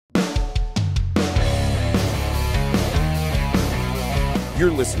You're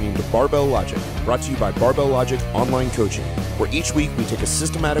listening to Barbell Logic, brought to you by Barbell Logic Online Coaching, where each week we take a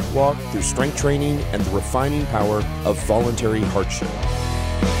systematic walk through strength training and the refining power of voluntary hardship.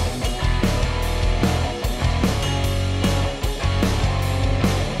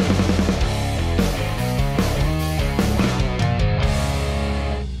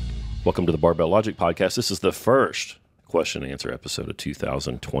 Welcome to the Barbell Logic Podcast. This is the first question and answer episode of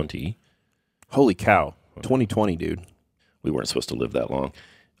 2020. Holy cow. 2020, dude. We weren't supposed to live that long.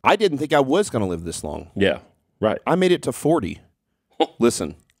 I didn't think I was going to live this long. Yeah, right. I made it to 40.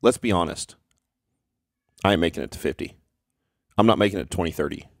 Listen, let's be honest. I ain't making it to 50. I'm not making it to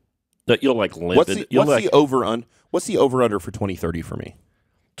 2030. You'll like limp. What's the over-under for 2030 for me?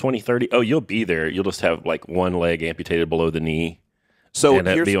 2030? Oh, you'll be there. You'll just have like one leg amputated below the knee. So and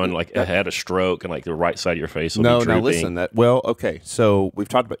that'd be on like had a stroke and like the right side of your face will be drooping. Now listen, okay. So we've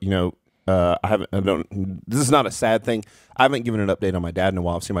talked about, this is not a sad thing. I haven't given an update on my dad in a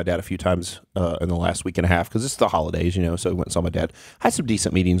while. I've seen my dad a few times in the last week and a half because it's the holidays, so I went and saw my dad. I had some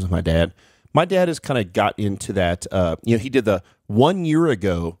decent meetings with my dad. My dad has kind of got into that, he did the 1 year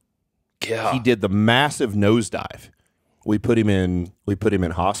ago, he did the massive nosedive. We put him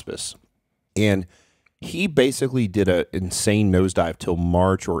in hospice, and he basically did an insane nosedive till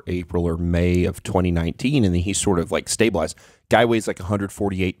March or April or May of 2019, and then he sort of like stabilized. Guy weighs like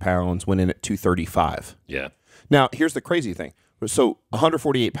 148 pounds, went in at 235. Yeah. Now, here's the crazy thing. So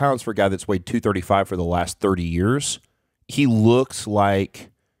 148 pounds for a guy that's weighed 235 for the last 30 years, he looks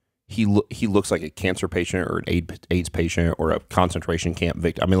like he looks like a cancer patient or an AIDS patient or a concentration camp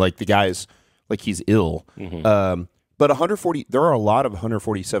victim. I mean, like the guy's like he's ill. Mm-hmm. But there are a lot of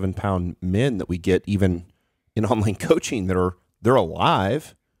 147-pound men that we get even in online coaching they're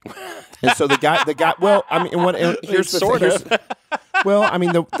alive. And so the guy, well, I mean, here's the thing. Well, I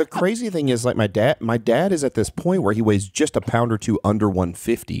mean, the crazy thing is like my dad is at this point where he weighs just a pound or two under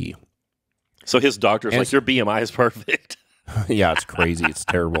 150. So his doctor's like, your BMI is perfect. Yeah, it's crazy. It's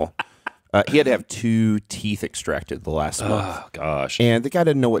terrible. He had to have 2 teeth extracted the last month. Oh, gosh. And the guy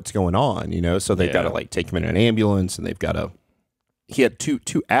didn't know what's going on, so they've got to like take him in an ambulance, and he had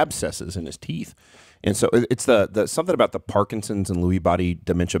two abscesses in his teeth. And so it's the something about the Parkinson's and Lewy body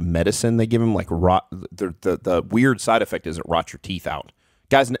dementia medicine they give him, like the weird side effect is it rots your teeth out.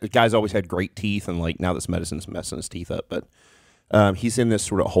 Guys always had great teeth, and like now this medicine's messing his teeth up. But he's in this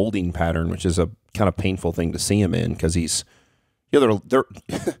sort of holding pattern, which is a kind of painful thing to see him in because he's you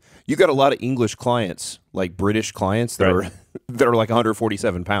got a lot of English clients, like British clients that are like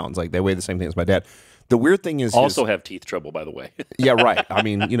 147 pounds, like they weigh the same thing as my dad. The weird thing is also have teeth trouble, by the way. Yeah, right. I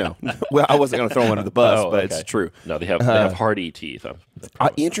mean, well, I wasn't going to throw him under the bus, but it's true. No, they have hardy teeth.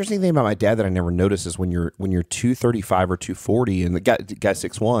 Interesting thing about my dad that I never noticed is when you're 235 or 240, and the guy's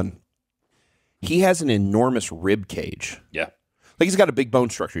 6'1", he has an enormous rib cage. Yeah. Like he's got a big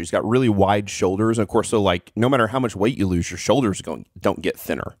bone structure. He's got really wide shoulders, and of course, so like no matter how much weight you lose, your shoulders don't get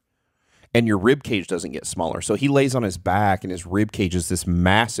thinner, and your rib cage doesn't get smaller. So he lays on his back, and his rib cage is this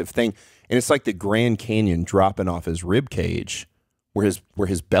massive thing, and it's like the Grand Canyon dropping off his rib cage, where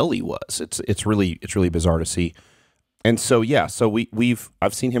his belly was. It's really bizarre to see, and so yeah, so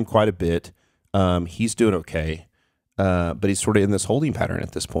I've seen him quite a bit. He's doing okay, but he's sort of in this holding pattern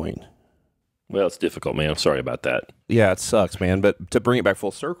at this point. Well, it's difficult, man. I'm sorry about that. Yeah, it sucks, man. But to bring it back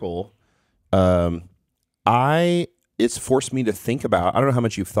full circle, it's forced me to think about. I don't know how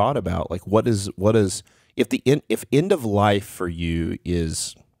much you've thought about like what is if end of life for you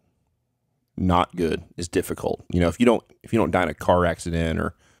is not good, is difficult. If you don't die in a car accident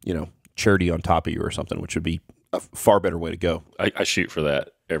or charity on top of you or something, which would be a far better way to go. I shoot for that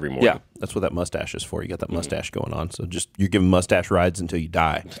every morning. Yeah, that's what that mustache is for. You got that mustache going on. So just you're giving mustache rides until you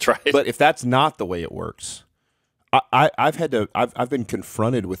die. That's right. But if that's not the way it works, I've been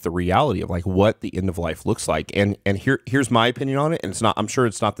confronted with the reality of like what the end of life looks like. And here's my opinion on it. And I'm sure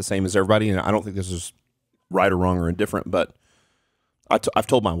it's not the same as everybody. And I don't think this is right or wrong or indifferent. But I've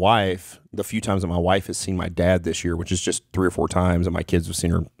told my wife the few times that my wife has seen my dad this year, which is just 3 or 4 times, and my kids have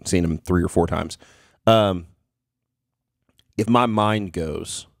seen him 3 or 4 times. If my mind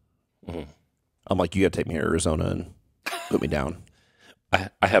goes, I'm like, you got to take me to Arizona and put me down.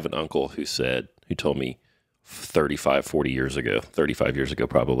 I have an uncle who told me 35 years ago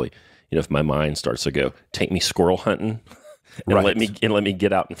probably, if my mind starts to go, take me squirrel hunting and let me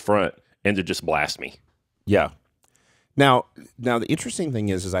get out in front and to just blast me. Yeah. Now the interesting thing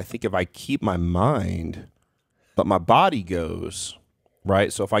is I think if I keep my mind, but my body goes,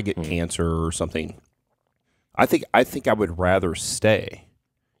 right? So if I get cancer or something, I think I would rather stay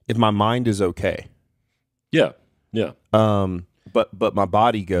if my mind is okay. Yeah. Yeah. But my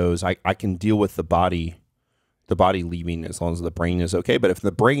body goes, I can deal with the body the body leaving as long as the brain is okay. But if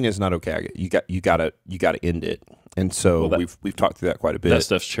the brain is not okay, you gotta end it. And so we've talked through that quite a bit. That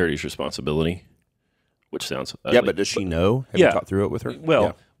stuff's Charity's responsibility, which sounds ugly. Yeah, but does she know? Have you talked through it with her?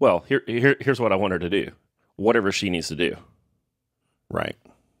 Well, here's what I want her to do. Whatever she needs to do. Right.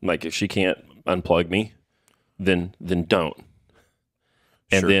 Like if she can't unplug me, then don't.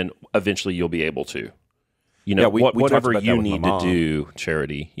 And then eventually you'll be able to. You know, we whatever you need to do,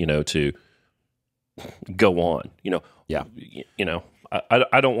 Charity, you know, to go on. You know. Yeah. You know,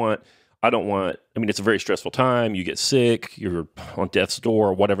 I don't want. I mean, it's a very stressful time. You get sick. You're on death's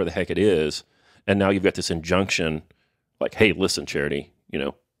door, whatever the heck it is, and now you've got this injunction, like, "Hey, listen, Charity. You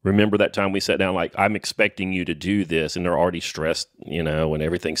know, remember that time we sat down? Like, I'm expecting you to do this, and they're already stressed. You know, and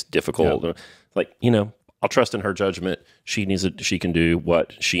everything's difficult. Yeah. Like, you know, I'll trust in her judgment. She can do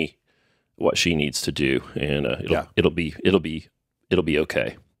what she needs to do, and it'll be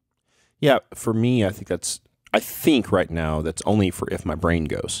okay." Yeah, for me, I think right now that's only for if my brain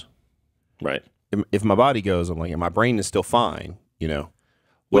goes. Right. If my body goes, I'm like, my brain is still fine, you know,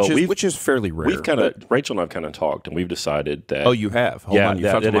 which is fairly rare. Rachel and I've kind of talked, and we've decided that. Oh, you have? Hold on. You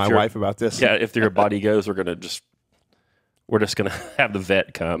talked to my wife about this? Yeah. If your body goes, we're just going to have the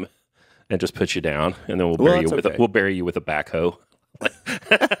vet come and just put you down, and then we'll bury you with a backhoe.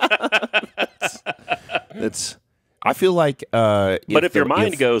 I feel like, but if your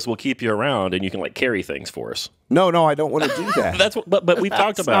mind goes, we'll keep you around, and you can like carry things for us. No, I don't want to do that. But we've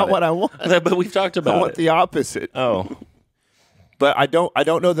talked about not what I want. But we've talked about. I want the opposite. Oh, but I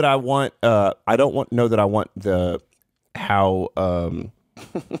don't know that I want. I don't know that I want the how.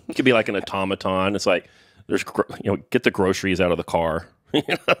 It could be like an automaton. It's like get the groceries out of the car.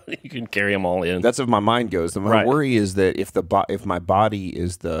 You can carry them all in. That's if my mind goes. My worry is that if my body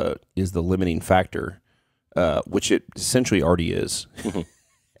is the limiting factor. Which it essentially already is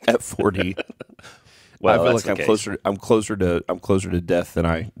at 40. Well, I feel like I'm closer to death than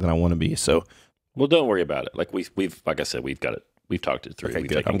I want to be. So, well, don't worry about it. Like we've like I said, we've got it. We've talked it through. Okay,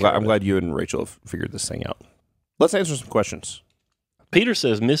 good. I'm glad you and Rachel have figured this thing out. Let's answer some questions. Peter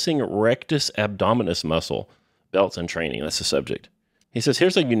says missing rectus abdominis muscle, belts and training. That's the subject. He says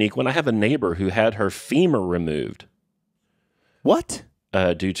here's a unique one. I have a neighbor who had her femur removed. What?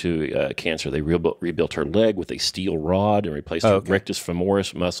 Due to cancer, they rebuilt her leg with a steel rod and replaced her rectus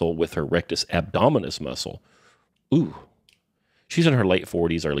femoris muscle with her rectus abdominis muscle. Ooh. She's in her late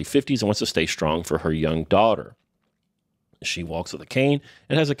 40s, early 50s, and wants to stay strong for her young daughter. She walks with a cane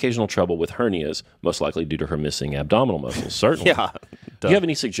and has occasional trouble with hernias, most likely due to her missing abdominal muscles, certainly. Yeah. Do you have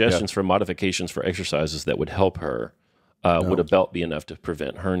any suggestions for modifications for exercises that would help her? No. Would a belt be enough to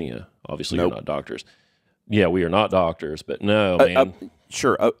prevent hernia? Obviously, You're not doctors. Yeah, we are not doctors, but no, man.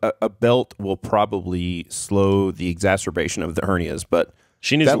 Sure, a belt will probably slow the exacerbation of the hernias, but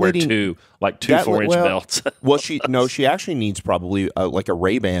she needs to wear two 4-inch belts. Well, she actually needs probably like a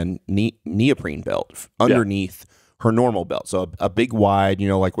Ray-Ban neoprene belt underneath her normal belt. So a big wide,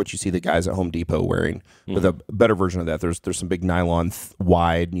 like what you see the guys at Home Depot wearing, with a better version of that. There's some big nylon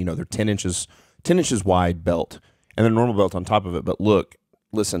wide, they're 10 inches wide belt, and then a normal belt on top of it. But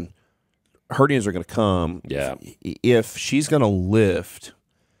listen. Hernias are going to come. Yeah. If she's going to lift,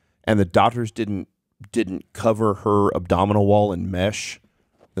 and the doctors didn't cover her abdominal wall in mesh,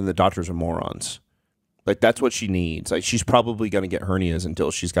 then the doctors are morons. Like that's what she needs. Like she's probably going to get hernias until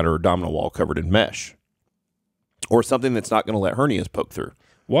she's got her abdominal wall covered in mesh, or something that's not going to let hernias poke through.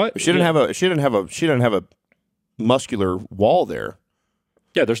 What? She didn't have a muscular wall there.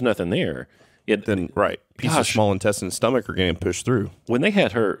 Yeah, there's nothing there. Pieces of small intestine and stomach are getting pushed through. When they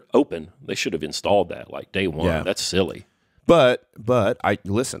had her open, they should have installed that like day one. Yeah. That's silly. But I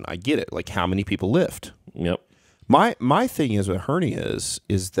get it. Like how many people lift? Yep. My thing is with hernias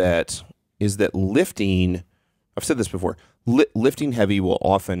is that lifting. I've said this before. Lifting heavy will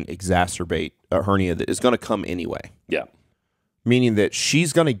often exacerbate a hernia that is going to come anyway. Yeah. Meaning that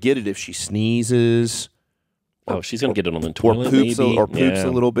she's going to get it if she sneezes. She's going to get it on the toilet, or poops a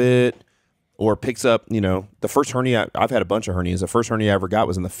little bit. Or picks up, the first hernia, I've had a bunch of hernias. The first hernia I ever got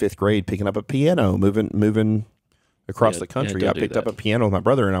was in the 5th grade, picking up a piano, moving across the country. I picked up a piano with my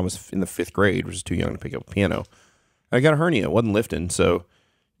brother, and I was in the 5th grade, which is too young to pick up a piano. I got a hernia. It wasn't lifting. So,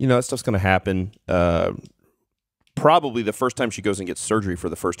 that stuff's going to happen. Probably the first time she goes and gets surgery for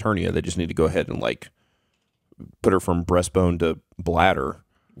the first hernia, they just need to go ahead and, put her from breastbone to bladder.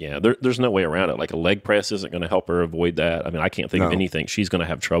 Yeah, there's no way around it. Like a leg press isn't going to help her avoid that. I mean, I can't think of anything. She's going to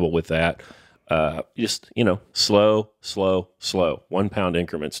have trouble with that. Just, slow. 1 pound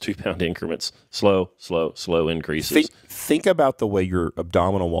increments, 2 pound increments, slow increases. Think about the way your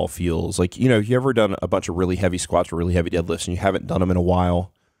abdominal wall feels. Like, you ever done a bunch of really heavy squats or really heavy deadlifts and you haven't done them in a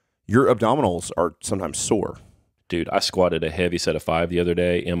while? Your abdominals are sometimes sore. Dude, I squatted a heavy set of 5 the other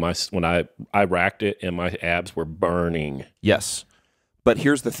day, and when I racked it, and my abs were burning. Yes. But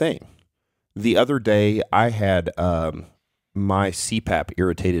here's the thing. The other day, I had my CPAP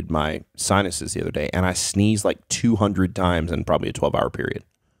irritated my sinuses the other day, and I sneezed like 200 times in probably a 12-hour period.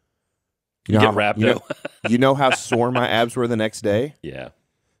 You get rhabdo. You know how sore my abs were the next day? Yeah.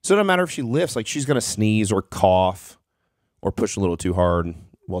 So it doesn't matter if she lifts. Like, she's going to sneeze or cough or push a little too hard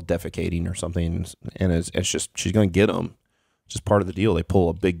while defecating or something, and it's just she's going to get them. It's just part of the deal. They pull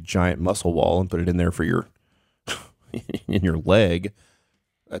a big giant muscle wall and put it in there for your in your leg.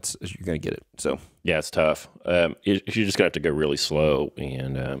 You're going to get it. So yeah, it's tough. She's just going to have to go really slow,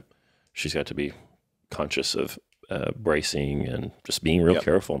 and she's got to be conscious of bracing and just being real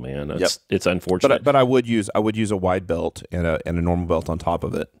careful, man. It's unfortunate. But I would use a wide belt and a normal belt on top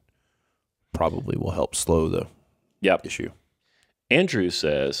of it. Probably will help slow the issue. Andrew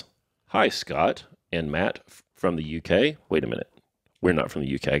says, "Hi, Scott and Matt from the UK." Wait a minute. We're not from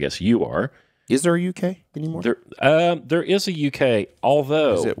the UK. I guess you are. Is there a UK anymore? There is a UK,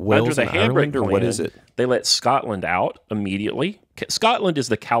 although is it Wales under the and handbrake Ireland, or plan, what is it? They let Scotland out immediately. Scotland is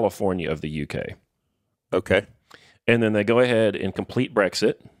the California of the UK. Okay. And then they go ahead and complete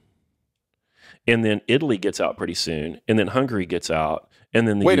Brexit. And then Italy gets out pretty soon. And then Hungary gets out. And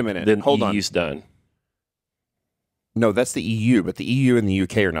then Wait a minute. Then Hold EU's on. done. No, that's the EU, but the EU and the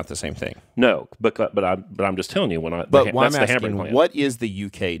UK are not the same thing. No, but I'm just telling you I'm that's asking, the handbrake plan. what is the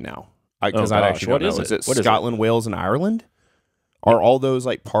UK now? Because I actually what don't know. is Is it What is Scotland, Wales, and Ireland? Are all those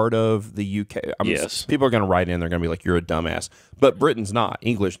like part of the UK? Yes. People are going to write in. They're going to be like, "You're a dumbass." But Britain's not.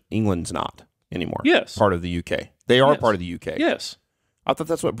 England's not anymore. Yes. Part of the UK. They are part of the UK. Yes. I thought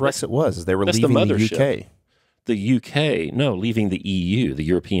that's what Brexit was. Is they were That's leaving the the mothership. UK. The UK, no, leaving the EU, the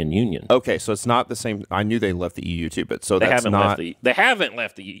European Union. Okay, so it's not the same. I knew they left the EU too, but so They that's haven't not. they haven't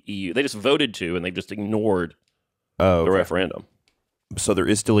left the EU. They just voted to, and they just ignored the referendum. So there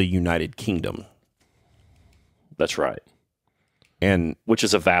is still a United Kingdom, That's right. and Which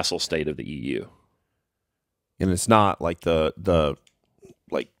is a vassal state of the EU. it's not like the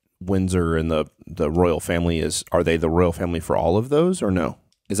like Windsor and the royal family is. Are they the royal family for all of those, or no?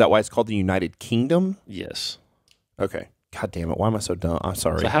 Is that why it's called the United Kingdom? Yes. Okay. God damn it! Why am I so dumb? I'm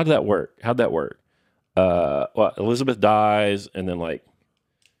sorry. So how'd that work? Well, Elizabeth dies, and then like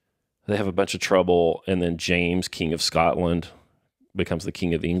they have a bunch of trouble, and then James, King of Scotland, becomes the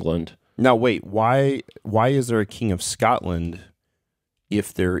King of England. Now wait, why is there a King of Scotland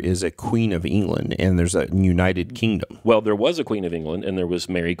if there is a Queen of England and there's a United Kingdom? Well, there was a Queen of England, and there was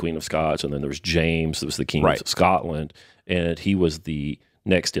Mary, Queen of Scots, and then there was James, that was the King of Scotland, and he was the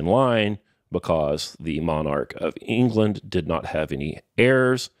next in line because the monarch of England did not have any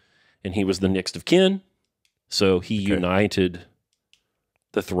heirs, and he was the next of kin. So he united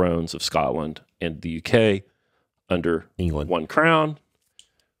the thrones of Scotland and the UK under England. one crown.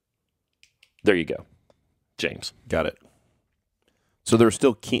 There you go, James. Got it. So there's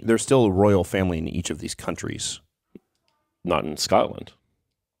still a royal family in each of these countries. Not in Scotland.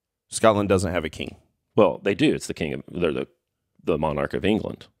 Scotland doesn't have a king. Well, they do. It's the king of the monarch of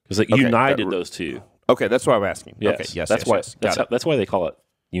England because they united those two. Okay, that's what I'm asking. Yes. Okay, yes, that's yes, why. That's why they call it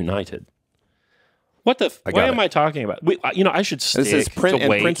united. What the? What am I talking about? I should stick This is to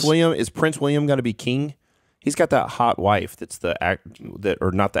weights. Prince William. Is Prince William going to be king? He's got that hot wife. That's the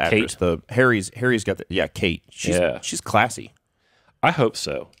or not the actress. Kate. The Harry's got Kate. She's classy. I hope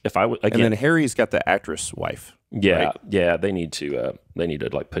so. If I would, again, and then Harry's got the actress wife. Yeah, right? yeah. They need to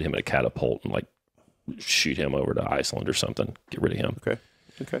like put him in a catapult and like shoot him over to Iceland or something. Get rid of him.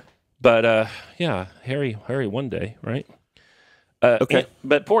 Okay. But yeah, Harry one day, right? Okay.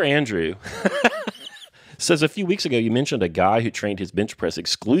 But poor Andrew says a few weeks ago you mentioned a guy who trained his bench press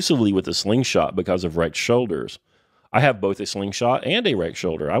exclusively with a slingshot because of right shoulders. I have both a slingshot and a right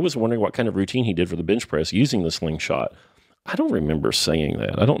shoulder. I was wondering what kind of routine he did for the bench press using the slingshot. I don't remember saying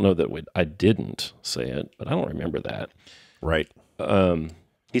that. I don't know that I didn't say it, but I don't remember that. Right.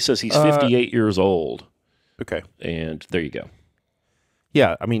 He says he's 58 years old. Okay. And there you go.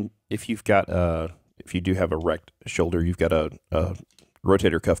 Yeah, I mean, if you do have a wrecked shoulder, you've got a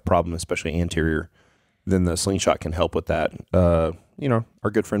rotator cuff problem, especially anterior, then the slingshot can help with that. Our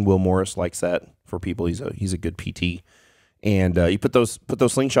good friend Will Morris likes that for people. He's a good PT, and you put those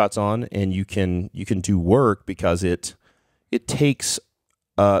slingshots on, and you can do work because it takes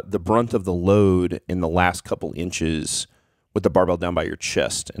the brunt of the load in the last couple inches with the barbell down by your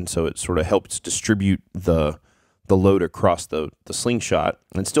chest, and so it sort of helps distribute the load across the slingshot,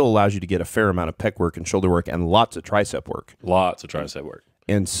 and still allows you to get a fair amount of pec work and shoulder work and lots of tricep work.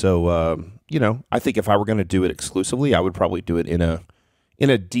 And so, I think if I were going to do it exclusively, I would probably do it in In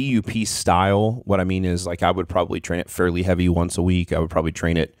a DUP style, what I mean is like I would probably train it fairly heavy once a week. I would probably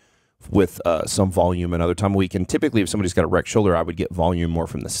train it with some volume another time a week. And typically if somebody's got a wrecked shoulder, I would get volume more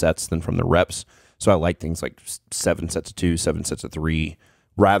from the sets than from the reps. So I like things like 7 sets of 2, 7 sets of 3,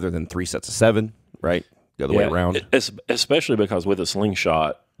 rather than 3 sets of 7, right? The other way around. Especially because with a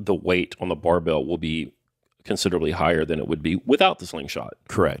slingshot, the weight on the barbell will be considerably higher than it would be without the slingshot.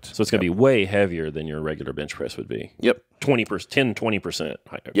 Correct. So it's going to be way heavier than your regular bench press would be. Yep. 20%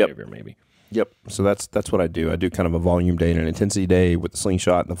 heavier maybe. Yep. So that's what I do. I do kind of a volume day and an intensity day with the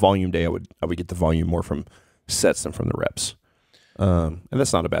slingshot. And the volume day, I would get the volume more from sets than from the reps. And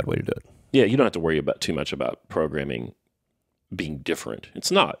that's not a bad way to do it. Yeah, you don't have to worry about too much about programming being different. It's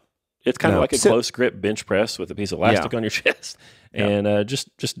not. It's kind of like a close grip bench press with a piece of elastic on your chest, and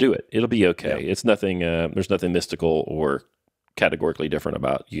just do it. It'll be okay. It's nothing. There's nothing mystical or categorically different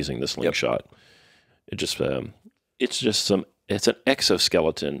about using the slingshot. It's an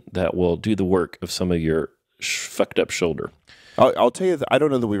exoskeleton that will do the work of some of your fucked up shoulder. I'll tell you that I don't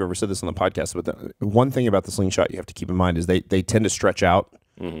know that we've ever said this on the podcast, but the one thing about the slingshot you have to keep in mind is they tend to stretch out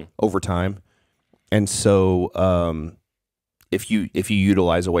over time, and so. If you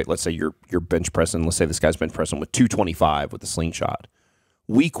utilize a weight, let's say you're bench pressing, let's say this guy's bench pressing with 225 with the slingshot.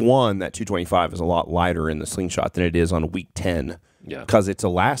 Week 1, that 225 is a lot lighter in the slingshot than it is on week 10 because it's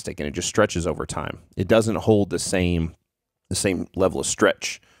elastic and it just stretches over time. It doesn't hold the same level of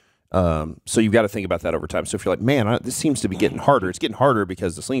stretch. So you've got to think about that over time. So if you're like, man, this seems to be getting harder, it's getting harder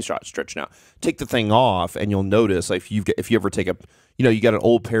because the slingshot's stretching out. Take the thing off, and you'll notice like if you ever take you got an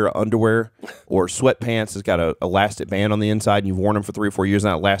old pair of underwear or sweatpants that's got an elastic band on the inside, and you've worn them for 3 or 4 years,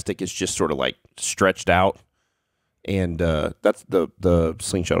 and that elastic is just sort of like stretched out. And that's the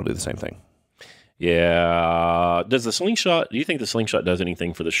slingshot will do the same thing. Yeah. Do you think the slingshot does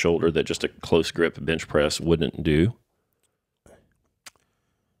anything for the shoulder that just a close grip bench press wouldn't do?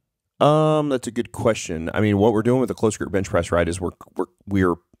 That's a good question. I mean, what we're doing with the close grip bench press, right, is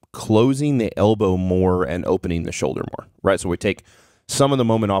we're closing the elbow more and opening the shoulder more, right? So we take some of the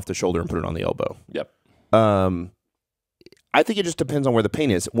moment off the shoulder and put it on the elbow. Yep. I think it just depends on where the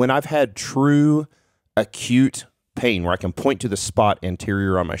pain is. When I've had true acute pain where I can point to the spot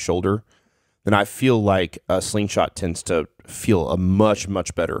anterior on my shoulder, then I feel like a slingshot tends to feel a much,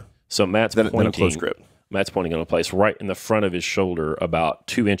 much better than a close grip. Matt's pointing on a place right in the front of his shoulder, about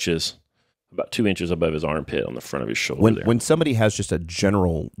 2 inches above his armpit on the front of his shoulder. When somebody has just a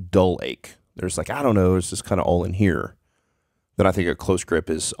general dull ache, there's like, I don't know, it's just kind of all in here, then I think a close grip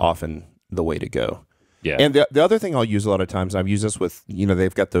is often the way to go. Yeah. And the other thing I'll use a lot of times, I've used this with,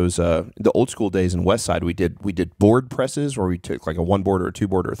 they've got those, the old school days in Westside, we did board presses where we took like a 1 board or a 2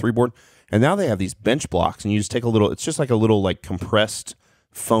 board or a 3 board. And now they have these bench blocks, and you just take it's just like a little like compressed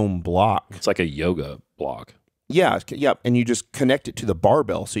foam block. It's like a yoga block. Yeah. And you just connect it to the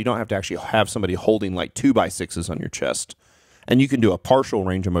barbell, so you don't have to actually have somebody holding like 2x6s on your chest. And you can do a partial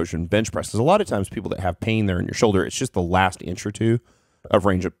range of motion bench press. Because a lot of times people that have pain there in your shoulder, it's just the last inch or two of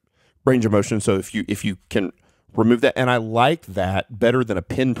range of motion. So if you can remove that, and I like that better than a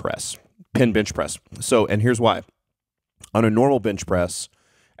pin bench press. So, and here's why. On a normal bench press,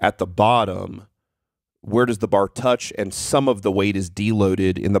 at the bottom, where does the bar touch? And some of the weight is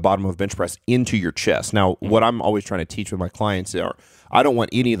deloaded in the bottom of bench press into your chest. Now, what I'm always trying to teach with my clients are, I don't want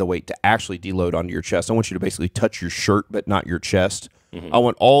any of the weight to actually deload onto your chest. I want you to basically touch your shirt, but not your chest. I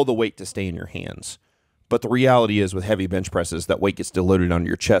want all the weight to stay in your hands. But the reality is with heavy bench presses, that weight gets deloaded onto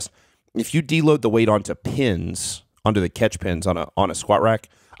your chest. If you deload the weight onto the catch pins on a squat rack,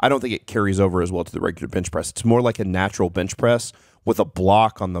 I don't think it carries over as well to the regular bench press. It's more like a natural bench press with a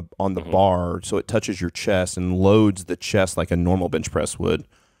block on the bar, so it touches your chest and loads the chest like a normal bench press would.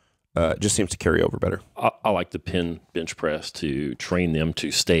 It just seems to carry over better. I like the pin bench press to train them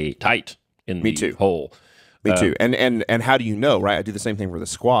to stay tight in the hole. Me too. And how do you know, right? I do the same thing for the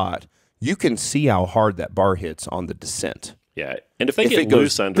squat. You can see how hard that bar hits on the descent. Yeah, and if get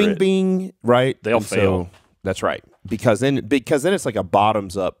loose under it, bing, right? They'll fail. So, that's right. Because then it's like a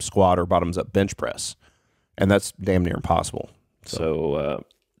bottoms up squat or bottoms up bench press, and that's damn near impossible. So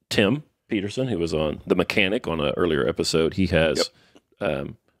Tim Peterson, who was on The Mechanic on an earlier episode, he has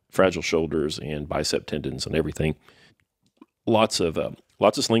fragile shoulders and bicep tendons and everything. Lots of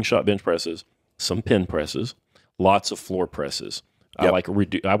slingshot bench presses, some pin presses, lots of floor presses. I want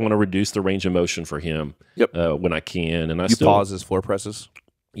to reduce the range of motion for him when I can, and pause his floor presses.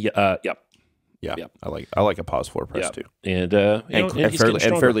 Yeah. Yeah. I like a pause floor press too, and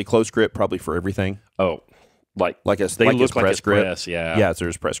fairly close grip probably for everything. Oh, they look like press grip. Press, yeah. Yeah,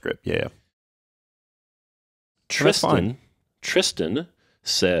 there's press grip. Yeah. Tristan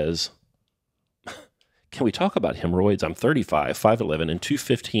says, can we talk about hemorrhoids? I'm 35, 5'11", and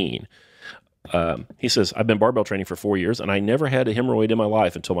 215. He says, I've been barbell training for 4 years, and I never had a hemorrhoid in my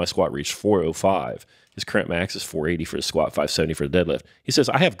life until my squat reached 405. His current max is 480 for the squat, 570 for the deadlift. He says,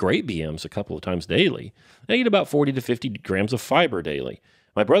 I have great BMs a couple of times daily. I eat about 40 to 50 grams of fiber daily.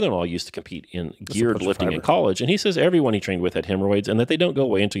 My brother-in-law used to compete in geared lifting in college, and he says everyone he trained with had hemorrhoids and that they don't go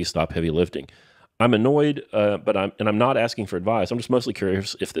away until you stop heavy lifting. I'm annoyed, but I'm not asking for advice. I'm just mostly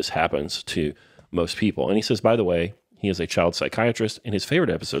curious if this happens to most people. And he says, by the way, he is a child psychiatrist, and his favorite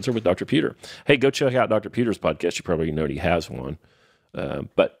episodes are with Dr. Pewter. Hey, go check out Dr. Pewter's podcast. You probably know he has one,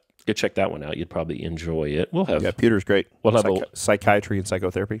 but go check that one out. You'd probably enjoy it. We'll have Pewter's great. We'll have psychiatry and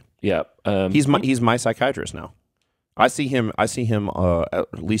psychotherapy. Yeah, he's my psychiatrist now. I see him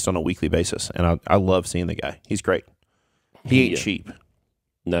at least on a weekly basis, and I love seeing the guy. He's great. He ain't cheap.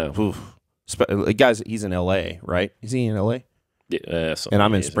 No. Oof. Guys, he's in L.A., right? Is he in L.A.? Yeah, and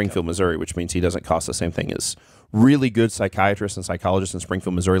I'm in Springfield, Missouri, which means he doesn't cost the same thing as really good psychiatrists and psychologists in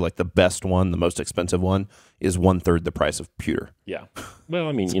Springfield, Missouri. Like the best one, the most expensive one, is 1/3 the price of Pewter. Yeah. Well,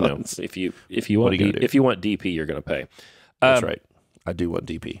 I mean, so if you want DP, you're going to pay. That's right. I do want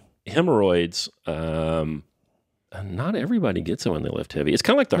DP. Hemorrhoids. Not everybody gets it when they lift heavy. It's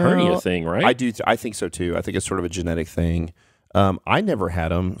kind of like the hernia thing, right? I do. I think so too. I think it's sort of a genetic thing. I never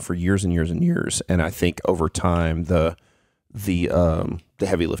had them for years and years and years, and I think over time the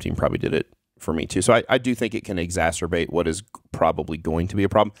heavy lifting probably did it for me too. So I do think it can exacerbate what is probably going to be a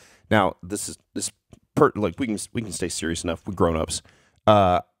problem. Now like we can stay serious enough with grown-ups.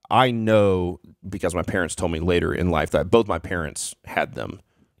 I know because my parents told me later in life that both my parents had them.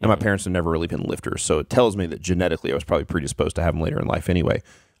 And my parents have never really been lifters, so it tells me that genetically I was probably predisposed to have them later in life anyway.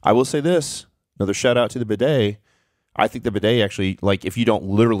 I will say this, another shout out to the bidet. I think the bidet actually, like if you don't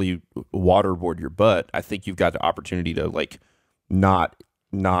literally waterboard your butt, I think you've got the opportunity to like not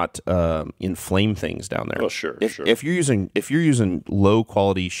inflame things down there. Oh, sure. If you're using low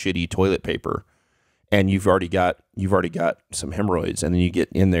quality shitty toilet paper and you've already got some hemorrhoids, and then you get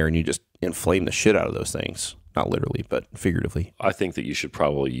in there and you just inflame the shit out of those things. Not literally, but figuratively. I think that you should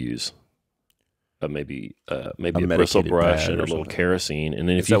probably use maybe a bristle brush and a little kerosene, and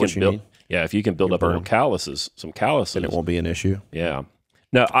then if you can build up some calluses, then it won't be an issue. Yeah,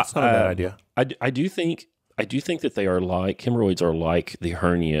 no, that's not a bad idea. I do think that they are like hemorrhoids are like the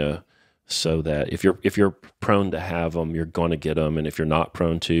hernia, so that if you're prone to have them, you're going to get them, and if you're not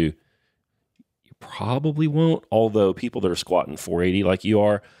prone to, you probably won't. Although people that are squatting 480 like you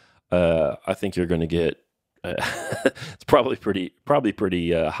are, I think you're going to get. It's probably pretty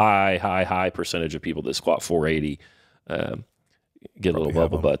high percentage of people that squat 480 get a little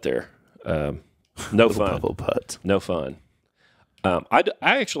bubble butt there. No fun. Bubble butt. No fun. I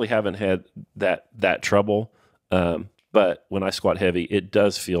actually haven't had that trouble, but when I squat heavy, it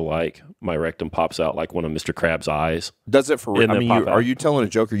does feel like my rectum pops out like one of Mr. Krabs' eyes. Does it for real? I mean, are you telling a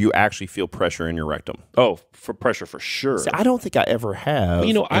joke, or you actually feel pressure in your rectum? Oh, for pressure for sure. See, I don't think I ever have.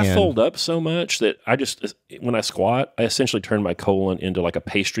 I fold up so much that I just, when I squat, I essentially turn my colon into like a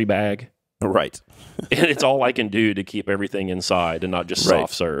pastry bag. Right. And it's all I can do to keep everything inside and not just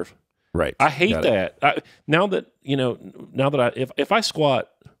soft serve. Right. I hate that. If I squat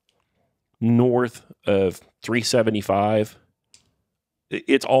north of 375,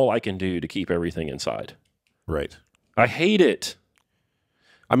 it's all I can do to keep everything inside. Right. I hate it.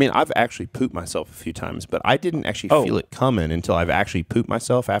 I mean, I've actually pooped myself a few times, but I didn't actually feel it coming until I've actually pooped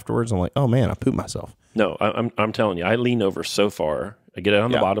myself afterwards. I'm like, oh man, I pooped myself. No, I'm telling you, I lean over so far. I get it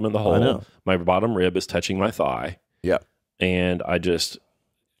on the bottom of the hole. My bottom rib is touching my thigh. Yeah. And I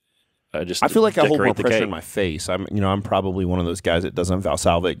feel like I hold more pressure in my face. I'm probably one of those guys that doesn't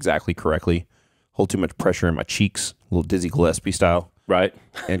Valsalva exactly correctly. Hold too much pressure in my cheeks, a little Dizzy Gillespie style. Right.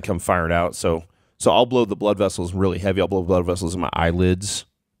 And come fired out. So I'll blow the blood vessels really heavy. I'll blow blood vessels in my eyelids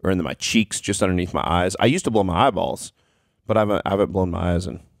or into my cheeks, just underneath my eyes. I used to blow my eyeballs, but I haven't blown my eyes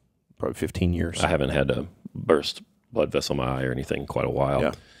in probably 15 years. I haven't had a burst blood vessel in my eye or anything in quite a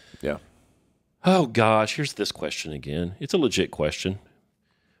while. Yeah. Oh, gosh. Here's this question again. It's a legit question.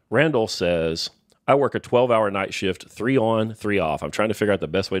 Randall says, I work a 12-hour night shift, 3 on, 3 off. I'm trying to figure out the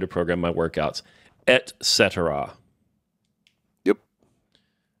best way to program my workouts, etc. Yep.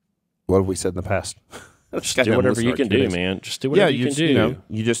 What have we said in the past? Just do whatever you can do, man. Just do whatever you can do.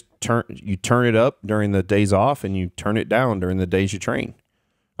 You just turn it up during the days off, and you turn it down during the days you train.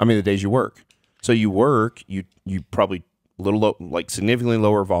 I mean, the days you work. So you work, you probably significantly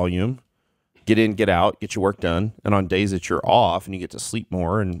lower volume, get in, get out, get your work done. And on days that you're off and you get to sleep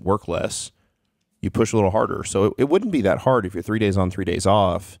more and work less, you push a little harder. So it wouldn't be that hard if you're 3 days on, 3 days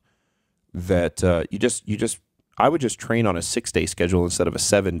off, that you just I would just train on a 6-day schedule instead of a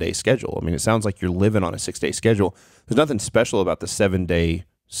 7-day schedule. I mean, it sounds like you're living on a 6-day schedule. There's nothing special about the 7-day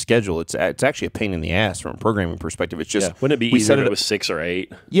schedule. It's actually a pain in the ass from a programming perspective. It's just wouldn't it be easier if it was 6 or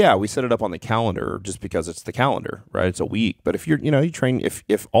 8? Yeah, we set it up on the calendar just because it's the calendar, right? It's a week. But if you train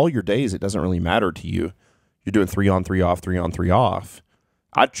if all your days it doesn't really matter to you, you're doing 3 on 3 off, 3 on 3 off.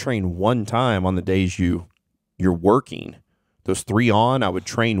 I'd train one time on the days you're working. Those 3 on, I would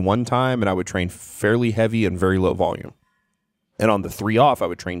train one time, and I would train fairly heavy and very low volume. And on the 3 off, I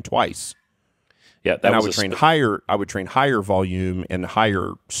would train twice. Yeah, and I would train higher. I would train higher volume and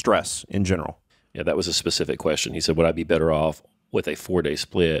higher stress in general. Yeah, that was a specific question. He said, "Would I be better off with a 4-day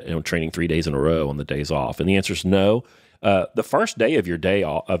split and training 3 days in a row on the days off?" And the answer is no. The first day of your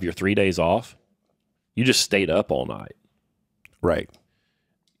 3 days off, you just stayed up all night. Right.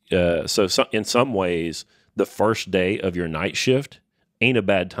 So in some ways, the first day of your night shift ain't a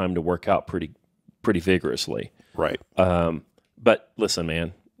bad time to work out pretty vigorously. Right. But listen,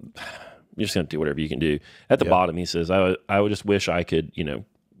 man, you're just going to do whatever you can do. At the bottom, he says, I would just wish I could,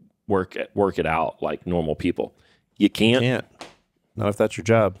 work it out like normal people. You can't. You can't. Not if that's your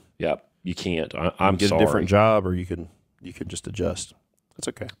job. Yeah, you can't. I'm get sorry. a different job, or you can just adjust. That's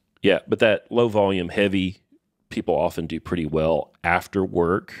okay. Yeah, but that low volume, heavy, people often do pretty well after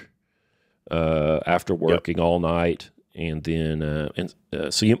work, after working all night, and then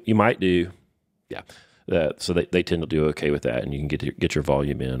so you might do, so they tend to do okay with that, and you can get your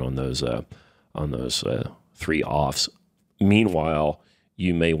volume in on those 3 offs. Meanwhile,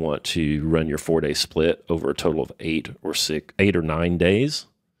 you may want to run your 4-day split over a total of 8 or 9 days,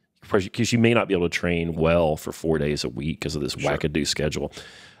 because you may not be able to train well for 4 days a week because of this wackadoo schedule.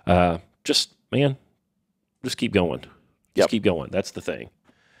 Just keep going. Just keep going. That's the thing.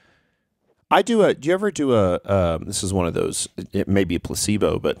 Do you ever do this is one of those, it may be a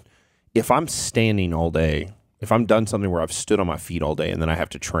placebo, but if I'm standing all day, if I'm done something where I've stood on my feet all day and then I have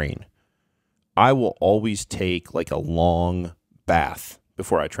to train, I will always take like a long bath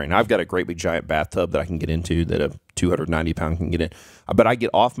before I train. I've got a great big giant bathtub that I can get into that a 290-pound can get in. But I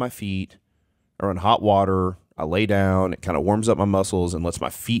get off my feet, I run hot water, I lay down, it kind of warms up my muscles and lets my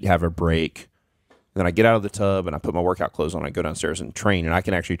feet have a break. Then I get out of the tub and I put my workout clothes on. I go downstairs and train, and I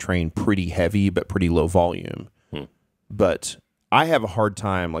can actually train pretty heavy but pretty low volume. But I have a hard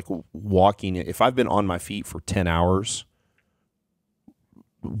time like walking. If I've been on my feet for 10 hours,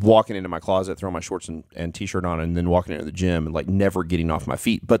 walking into my closet, throwing my shorts and t-shirt on, and then walking into the gym and like never getting off my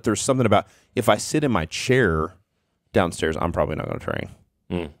feet. But there's something about if I sit in my chair downstairs, I'm probably not going to train.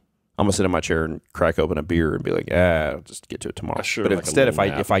 I'm gonna sit in my chair and crack open a beer and be like, I'll just get to it tomorrow. But instead, if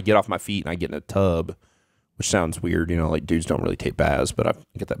I get off my feet and I get in a tub, which sounds weird, like dudes don't really take baths, but I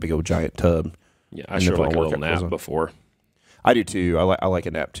get that big old giant tub. Yeah, I sure like a little nap before. I do too. I like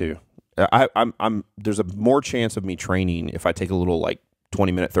a nap too. I'm there's a more chance of me training if I take a little like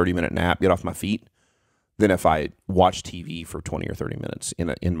 20-minute, 30-minute nap, get off my feet, than if I watch TV for 20 or 30 minutes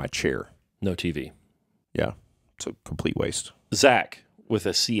in my chair. No TV. Yeah, it's a complete waste. Zach with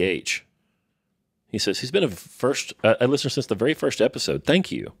a CH. He says he's been a listener since the very first episode.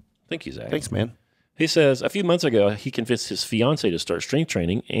 Thank you, Zach. Thanks, man. He says a few months ago he convinced his fiance to start strength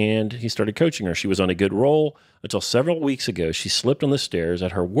training, and he started coaching her. She was on a good roll until several weeks ago she slipped on the stairs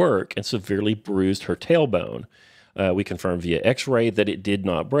at her work and severely bruised her tailbone. We confirmed via X-ray that it did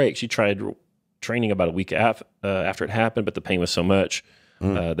not break. She tried training about a week after it happened, but the pain was so much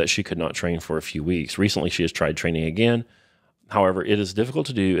that she could not train for a few weeks. Recently, she has tried training again. However, it is difficult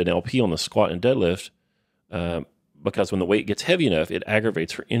to do an LP on the squat and deadlift because when the weight gets heavy enough, it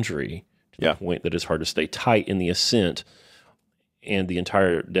aggravates her injury to the point that it's hard to stay tight in the ascent, and the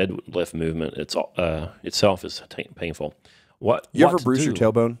entire deadlift movement itself is painful. You ever bruise your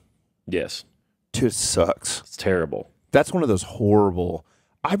tailbone? Yes. Dude, it sucks. It's terrible. That's one of those horrible.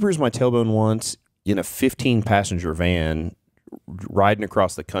 I bruised my tailbone once in a 15-passenger van riding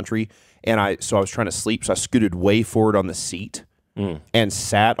across the country, and I was trying to sleep, so I scooted way forward on the seat and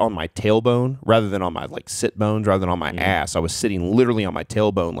sat on my tailbone rather than on my like sit bones, rather than on my ass. I was sitting literally on my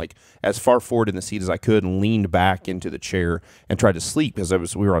tailbone, like as far forward in the seat as I could, and leaned back into the chair and tried to sleep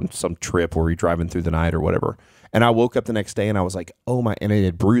because we were on some trip where we were driving through the night or whatever. And I woke up the next day and I was like, and it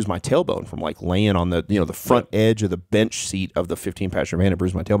had bruised my tailbone from like laying on the the front edge of the bench seat of the 15-passenger van. It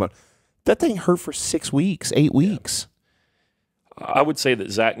bruised my tailbone. That thing hurt for 6 weeks, 8 weeks. I would say that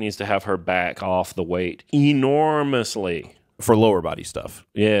Zach needs to have her back off the weight enormously. For lower body stuff.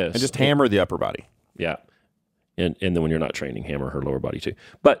 Yes. And just hammer the upper body. Yeah. And then when you're not training, hammer her lower body too.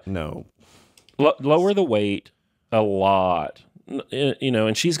 But no. Lower the weight a lot.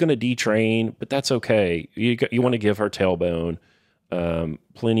 And she's going to detrain, but that's okay. You want to give her tailbone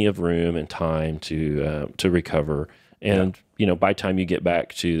plenty of room and time to recover. And, by the time you get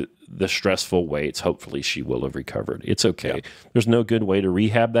back to the stressful weights, hopefully she will have recovered. It's okay. Yeah. There's no good way to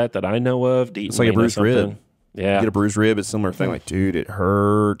rehab that I know of. It's like a bruised rib. Yeah. You get a bruised rib, it's a similar thing. Like, dude, it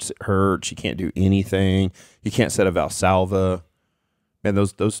hurts. It hurts. You can't do anything. You can't set a Valsalva. Man,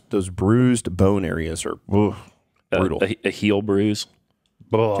 those bruised bone areas are brutal. A heel bruise.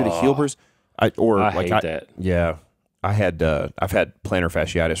 Dude, a heel bruise. I hate that. Yeah. I've had plantar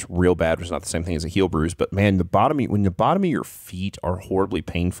fasciitis real bad, which is not the same thing as a heel bruise. But man, when the bottom of your feet are horribly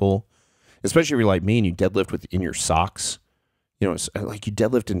painful, especially if you're like me and you deadlift in your socks, it's like you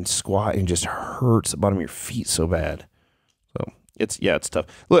deadlift and squat and it just hurts the bottom of your feet so bad. So it's tough.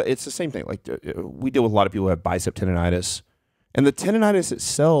 Look, it's the same thing. Like we deal with a lot of people who have bicep tendonitis, and the tendonitis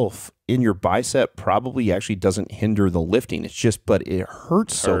itself in your bicep probably actually doesn't hinder the lifting. It's just, but it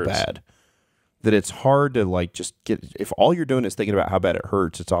hurts so bad that it's hard to like just get, if all you're doing is thinking about how bad it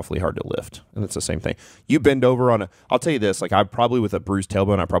hurts, it's awfully hard to lift. And it's the same thing. You bend over I'll tell you this, like I probably with a bruised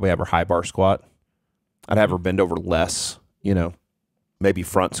tailbone, I probably have her high bar squat. I'd have her bend over less, maybe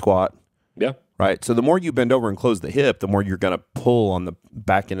front squat. Yeah. Right. So the more you bend over and close the hip, the more you're going to pull on the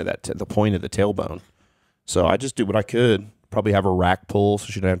back end of the point of the tailbone. So I just do what I could. Probably have a rack pull so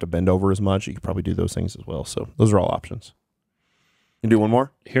she didn't have to bend over as much. You could probably do those things as well. So those are all options. You do one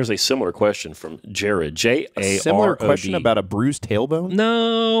more? Here's a similar question from Jared. J-A-R-O-D. A similar question about a bruised tailbone?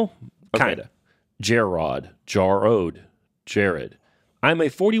 No, kind of. Jarrod. Jared. I'm a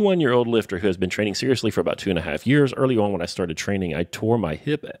 41-year-old lifter who has been training seriously for about 2.5 years. Early on when I started training, I tore my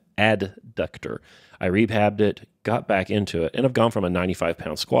hip adductor. I rehabbed it, got back into it, and I've gone from a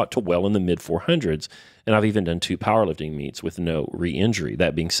 95-pound squat to well in the mid-400s. And I've even done 2 powerlifting meets with no re-injury.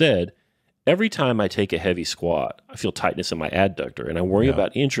 That being said, every time I take a heavy squat, I feel tightness in my adductor, and I worry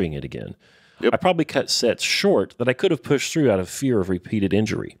about injuring it again. Yep. I probably cut sets short that I could have pushed through out of fear of repeated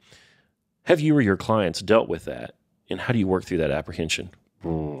injury. Have you or your clients dealt with that, and how do you work through that apprehension?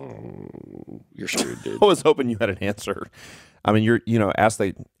 You're screwed, dude. I was hoping you had an answer. I mean,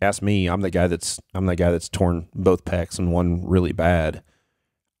 ask me. I'm the guy that's torn both pecs and one really bad.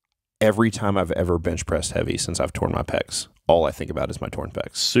 Every time I've ever bench pressed heavy since I've torn my pecs, all I think about is my torn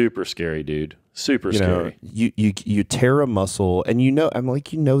pecs. Super scary, dude. Super scary. You tear a muscle, and I'm like,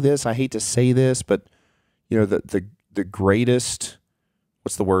 this. I hate to say this, but the greatest.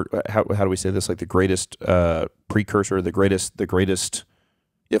 What's the word? How do we say this? Like the greatest precursor, the greatest.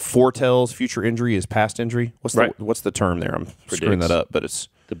 If foretells future injury is past injury. What's the term there? I'm screwing that up, but it's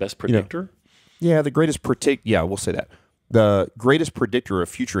the best predictor. The greatest Yeah, we'll say that. The greatest predictor of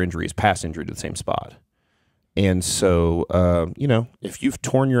future injury is past injury to the same spot. And so, if you've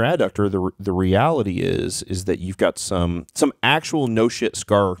torn your adductor, the reality is that you've got some actual no shit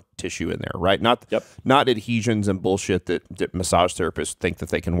scar tissue in there, right? Not adhesions and bullshit that massage therapists think that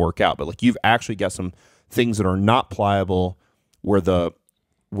they can work out, but like you've actually got some things that are not pliable, where the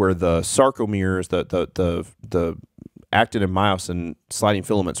sarcomeres, the actin and myosin sliding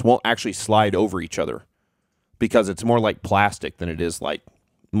filaments won't actually slide over each other, because it's more like plastic than it is like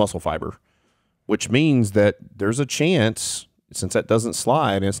muscle fiber, which means that there's a chance, since that doesn't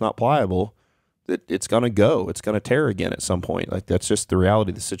slide and it's not pliable, that it's going to tear again at some point. Like that's just the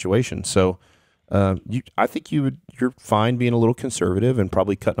reality of the situation. So I think you're fine being a little conservative and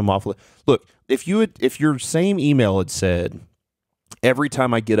probably cutting them off. Look, if your same email had said, every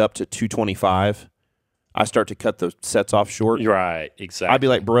time I get up to 225, I start to cut the sets off short. Right, exactly. I'd be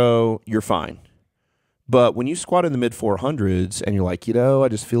like, bro, you're fine. But when you squat in the mid 400s and you're like, I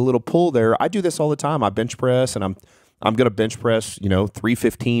just feel a little pull there. I do this all the time. I bench press, and I'm going to bench press,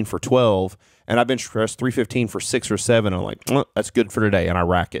 315 for 12, and I bench press 315 for 6 or 7. I'm like, that's good for today, and I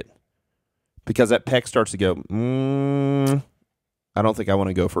rack it, because that pec starts to go, I don't think I want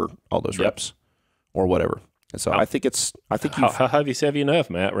to go for all those reps or whatever. And so I think how heavy's heavy enough,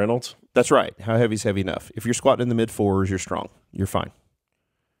 Matt Reynolds? That's right. How heavy's heavy enough? If you're squatting in the mid 4s, you're strong. You're fine.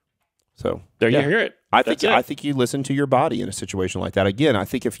 So there you hear it. I think you listen to your body in a situation like that. Again, I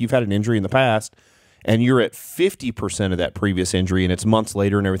think if you've had an injury in the past and you're at 50% of that previous injury and it's months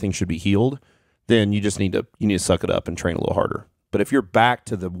later and everything should be healed, then you need to suck it up and train a little harder. But if you're back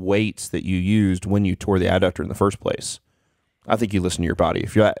to the weights that you used when you tore the adductor in the first place, I think you listen to your body.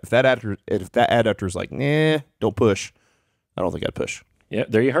 If that adductor is like, don't push, I don't think I'd push. Yeah,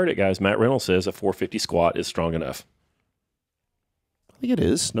 there you heard it, guys. Matt Reynolds says a 450 squat is strong enough. I think it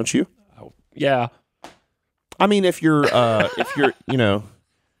is, don't you? Oh, yeah. I mean, if you're the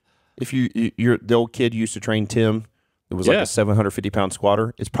old kid used to train Tim, it was like a 750-pound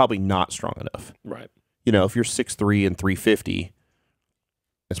squatter, it's probably not strong enough. Right. If you're 6'3" and 350,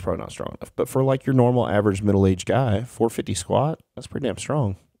 it's probably not strong enough. But for like your normal average middle-aged guy, 450 squat, that's pretty damn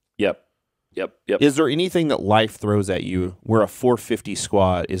strong. Yep. Is there anything that life throws at you where a 450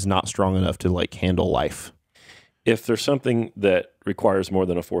 squat is not strong enough to like handle life? If there's something that requires more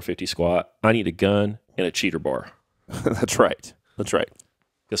than a 450 squat, I need a gun and a cheater bar. That's right.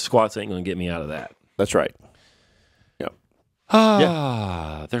 Because squats ain't going to get me out of that. That's right.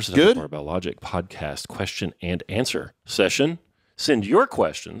 There's another Barbell Logic podcast question and answer session. Send your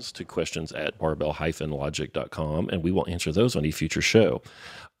questions to questions@barbell-logic.com, and we will answer those on a future show.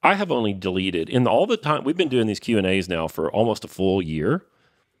 I have only deleted, in all the time, we've been doing these Q&As now for almost a full year,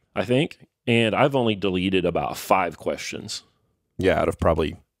 I think, and I've only deleted about 5 questions. Yeah, out of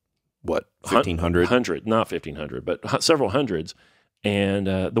probably, 1,500? 100, not 1,500, but several hundreds. And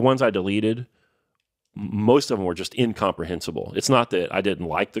the ones I deleted, most of them were just incomprehensible. It's not that I didn't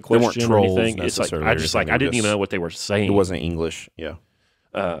like the question or anything. It's like I didn't even know what they were saying. It wasn't English. Yeah.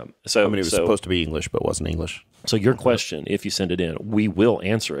 It was supposed to be English, but wasn't English. So your question, if you send it in, we will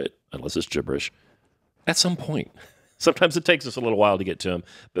answer it, unless it's gibberish, at some point. Sometimes it takes us a little while to get to them,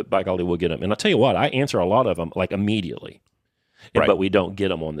 but by golly, we'll get them. And I'll tell you what, I answer a lot of them like immediately. Right. But we don't get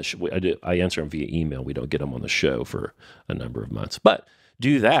them on the show. I answer them via email. We don't get them on the show for a number of months. But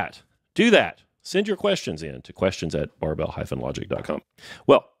do that. Send your questions in to questions@barbell-logic.com.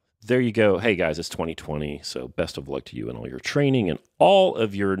 Well, there you go. Hey, guys, it's 2020, so best of luck to you in all your training and all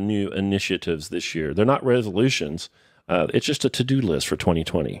of your new initiatives this year. They're not resolutions. It's just a to-do list for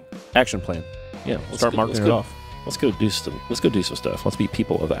 2020. Action plan. Yeah. Start marking it off. Let's go do some stuff. Let's be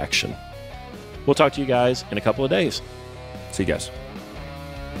people of action. We'll talk to you guys in a couple of days. See you guys.